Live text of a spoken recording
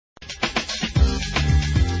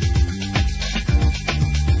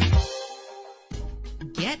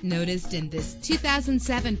Get noticed in this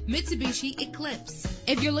 2007 Mitsubishi Eclipse.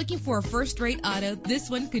 If you're looking for a first-rate auto, this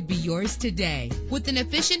one could be yours today. With an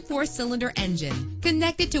efficient 4-cylinder engine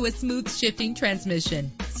connected to a smooth shifting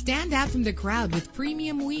transmission. Stand out from the crowd with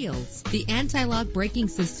premium wheels. The anti-lock braking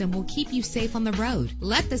system will keep you safe on the road.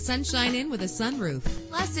 Let the sunshine in with a sunroof.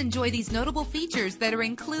 Plus, enjoy these notable features that are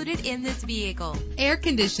included in this vehicle: air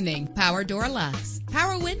conditioning, power door locks,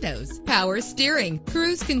 power windows, power steering,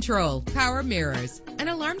 cruise control, power mirrors, an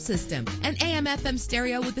alarm system, an AM/FM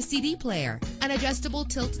stereo with a CD player, an adjustable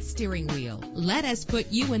tilt steering wheel. Let us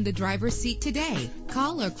put you in the driver's seat today.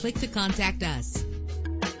 Call or click to contact us.